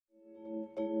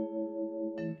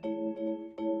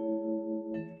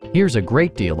Here's a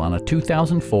great deal on a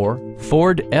 2004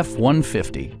 Ford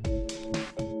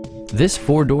F-150. This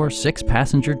four-door,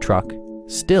 six-passenger truck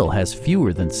still has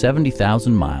fewer than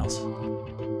 70,000 miles.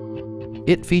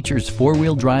 It features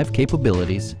four-wheel drive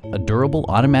capabilities, a durable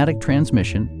automatic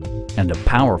transmission, and a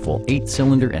powerful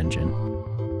 8-cylinder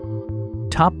engine.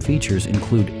 Top features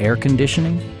include air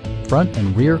conditioning, front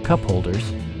and rear cup holders,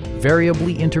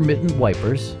 variably intermittent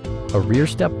wipers, a rear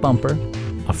step bumper,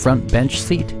 a front bench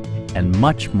seat, and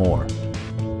much more.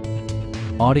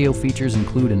 Audio features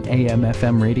include an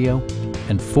AM/FM radio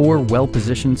and 4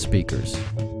 well-positioned speakers.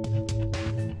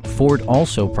 Ford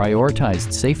also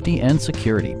prioritized safety and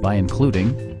security by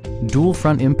including dual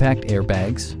front impact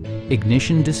airbags,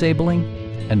 ignition disabling,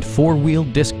 and 4-wheel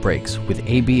disc brakes with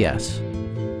ABS.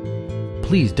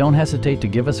 Please don't hesitate to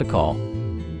give us a call.